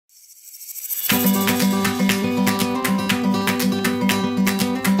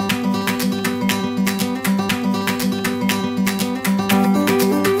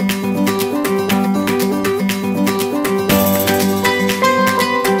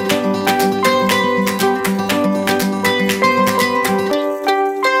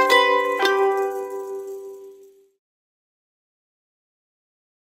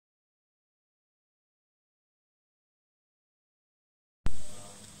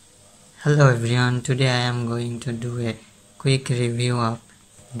Hello everyone, today I am going to do a quick review of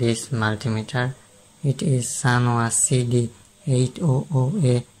this multimeter. It is SANWA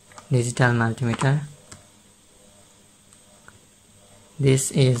CD800a digital multimeter. This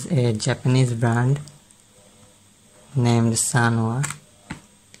is a Japanese brand named SANWA.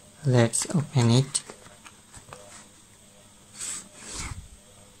 Let's open it.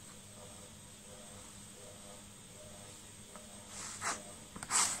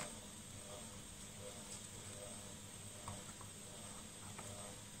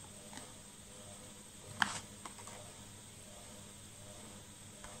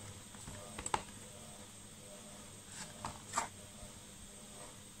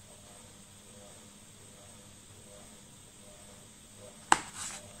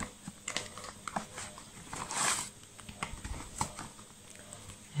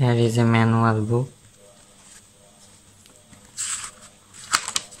 Here is a manual book.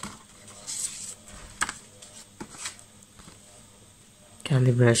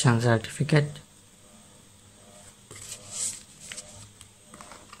 Calibration certificate.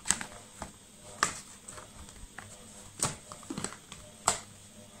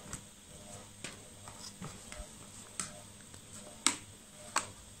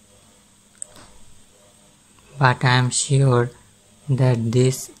 But I am sure that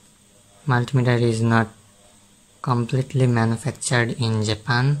this multimeter is not completely manufactured in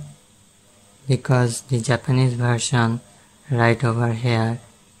Japan, because the Japanese version right over here,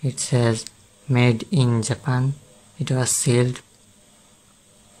 it says made in Japan. It was sealed.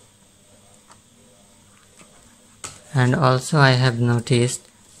 And also I have noticed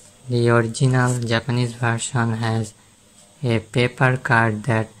the original Japanese version has a paper card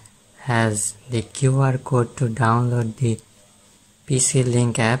that has the QR code to download the PC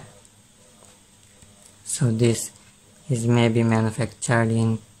Link app. So this is maybe manufactured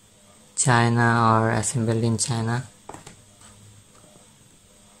in China or assembled in China.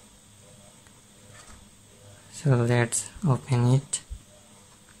 So let's open it.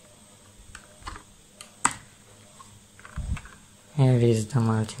 Here is the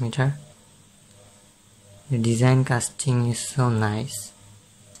multimeter. The design casting is so nice.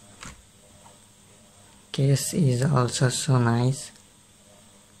 Case is also so nice.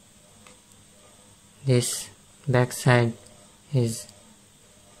 This backside is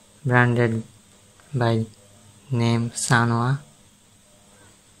branded by name SANWA.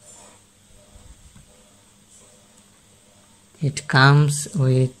 It comes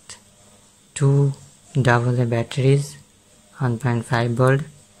with two AA batteries, 1.5 volt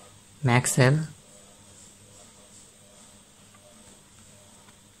max L.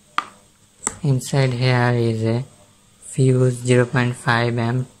 Inside here is a fuse 0.5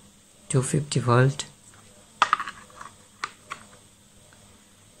 amp 250 volt.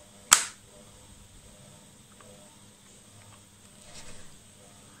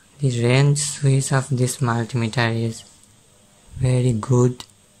 The range switch of this multimeter is very good.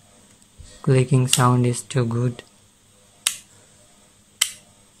 Clicking sound is too good.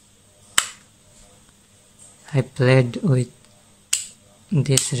 I played with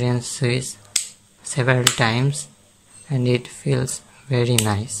this range switch several times and it feels very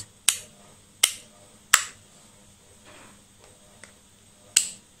nice.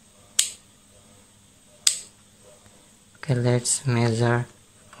 Okay, let's measure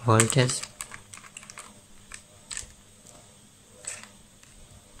voltage.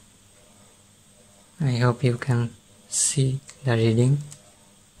 I hope you can see the reading.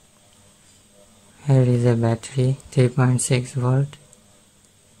 Here is a battery, 3.6 volt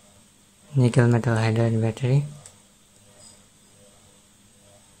nickel metal hydride battery.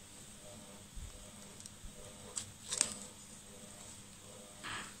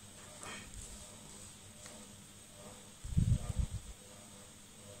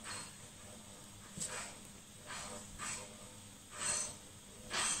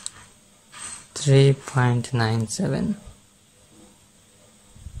 .97.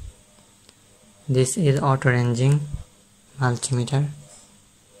 This is auto ranging multimeter.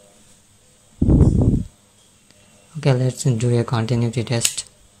 Okay, let's do a continuity test.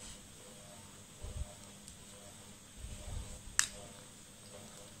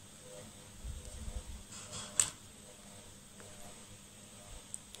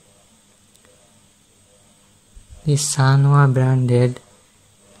 The SANWA branded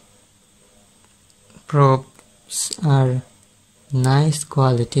probes are nice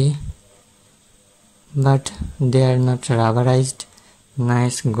quality, but they are not rubberized.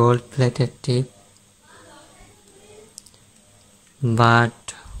 Nice gold plated tip.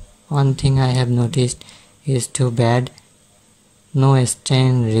 But one thing I have noticed is too bad, no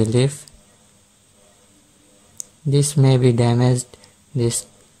stain relief. This may be damaged, this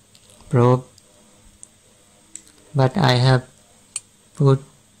probe, but I have put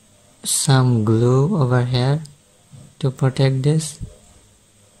some glue over here to protect this.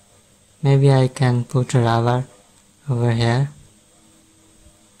 Maybe I can put rubber over here.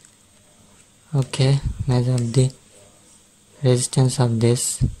 Okay, measure the resistance of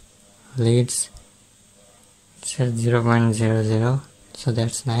this leads. It says 0.00, so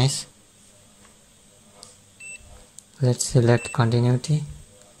that's nice. Let's select continuity.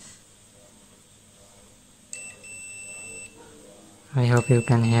 I hope you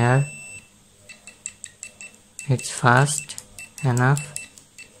can hear. It's fast enough.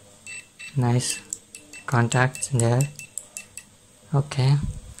 Nice contacts there. Okay.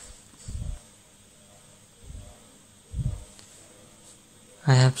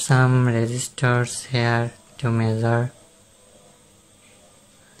 I have some resistors here to measure.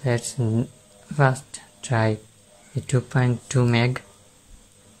 Let's first try the 2.2 meg.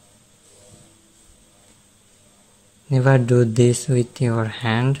 Never do this with your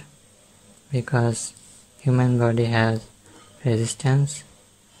hand because human body has resistance.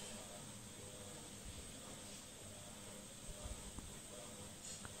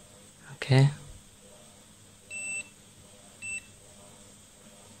 Okay.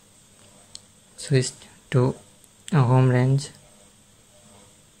 Switch to a home range.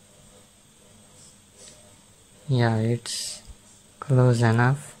 Yeah, it's close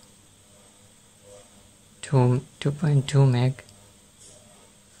enough. 2.2 meg.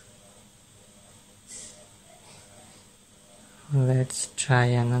 Let's try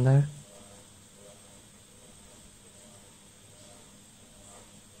another.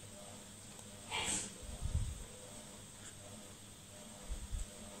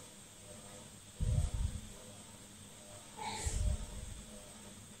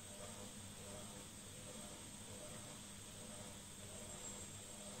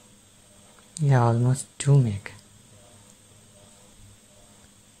 Yeah, almost 2 meg.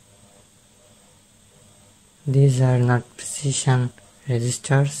 These are not precision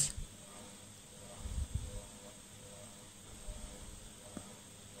resistors.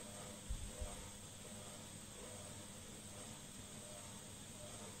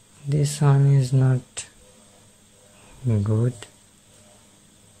 This one is not good.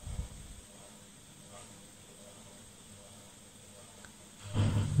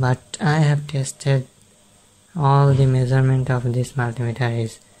 But I have tested all the measurement of this multimeter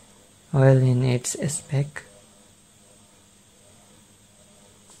is well in its spec.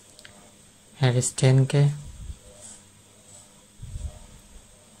 Here is 10K.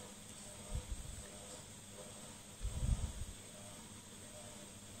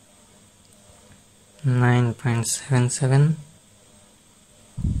 .77.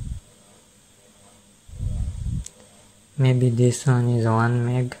 Maybe this one is 1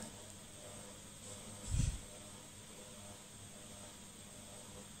 meg.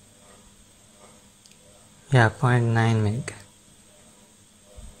 Yeah, 0.9 meg.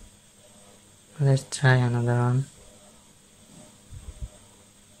 Let's try another one.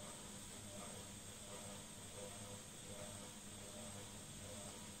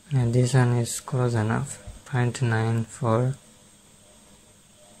 And this one is close enough. 0.94.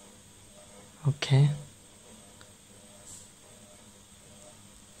 Okay.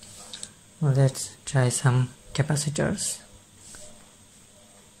 Let's try some capacitors.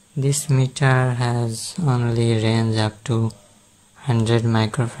 This meter has only range up to 100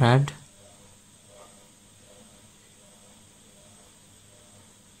 microfarad.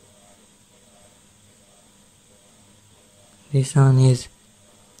 This one is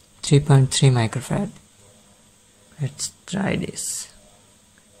 3.3 microfarad. Let's try this.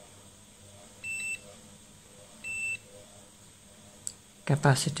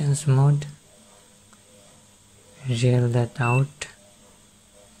 Capacitance mode. Reel that out.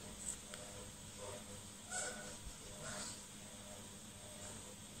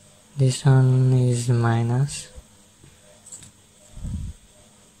 This one is minus.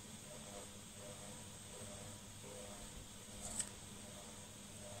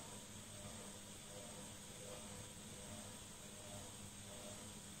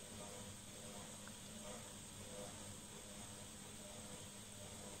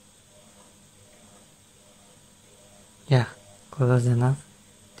 Yeah, close enough.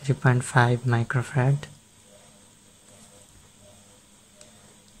 3.5 microfarad.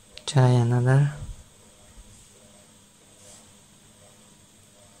 Try another.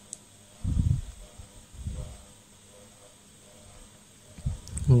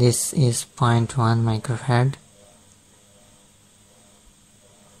 This is 0.1 microfarad.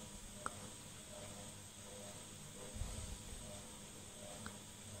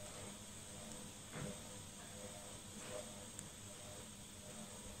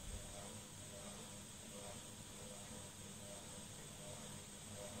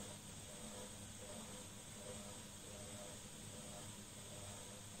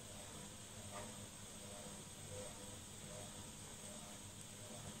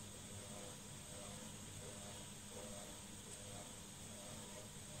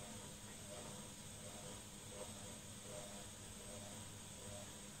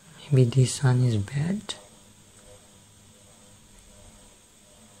 Maybe this one is bad.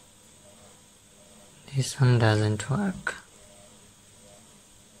 This one doesn't work.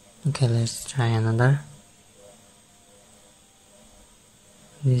 Okay, let's try another.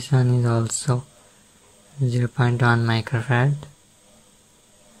 This one is also 0.1 microfarad.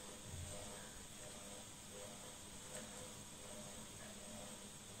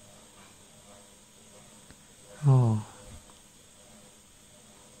 Oh.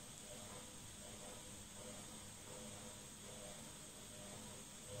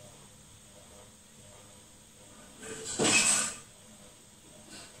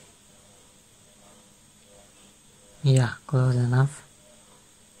 Yeah, close enough.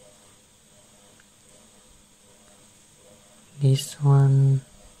 This one,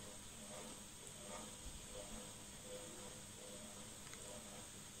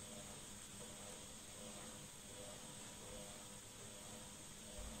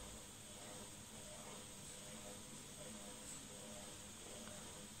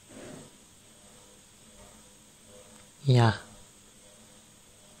 yeah,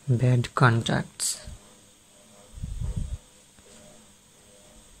 bad contacts.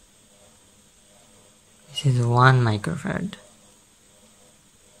 This is 1 microfarad.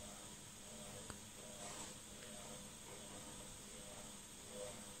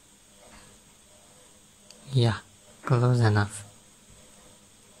 Yeah, close enough.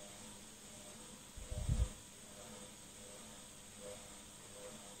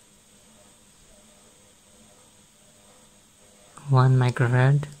 One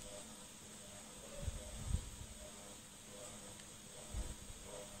microfarad.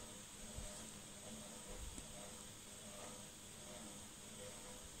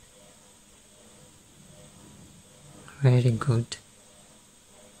 Very good.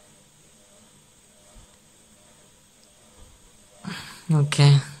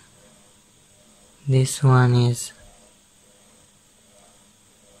 Okay, this one is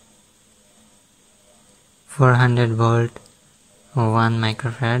 400 volt, 1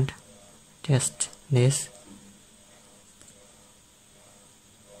 microfarad. Test this.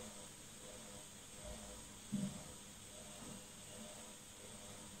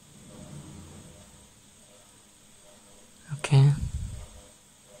 Okay.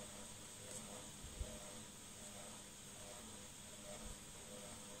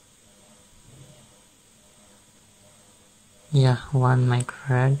 Yeah, 1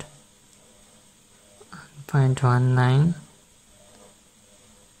 microfarad, 0.19.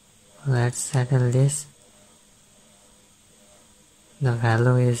 Let's settle this. The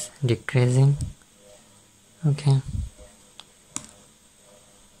value is decreasing. Okay.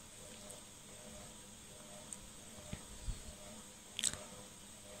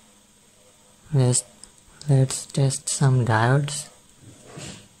 Let's test some diodes.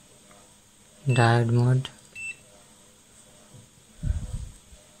 Diode mode.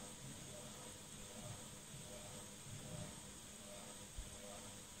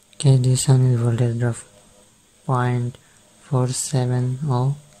 Okay, this one is voltage drop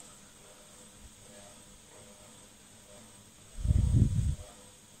 0.470.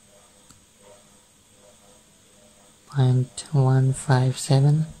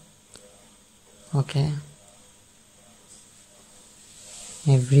 0.157. Okay,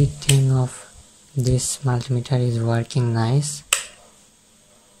 everything of this multimeter is working nice.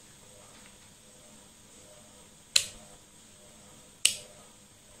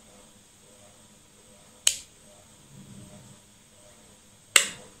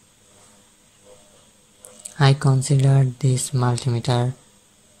 I considered this multimeter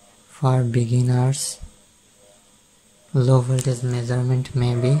for beginners. Low voltage measurement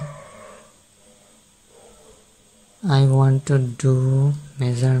maybe. I want to do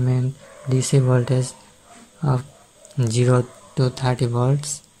measurement DC voltage of 0 to 30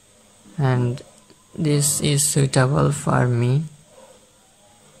 volts, and this is suitable for me,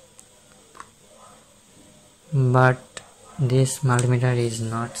 but this multimeter is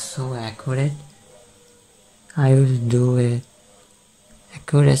not so accurate. I will do a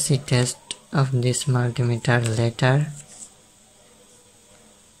accuracy test of this multimeter later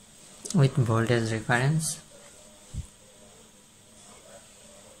with voltage reference.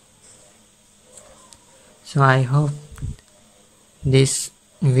 So I hope this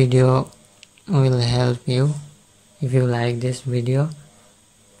video will help you. If you like this video,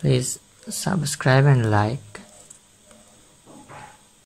 please subscribe and like.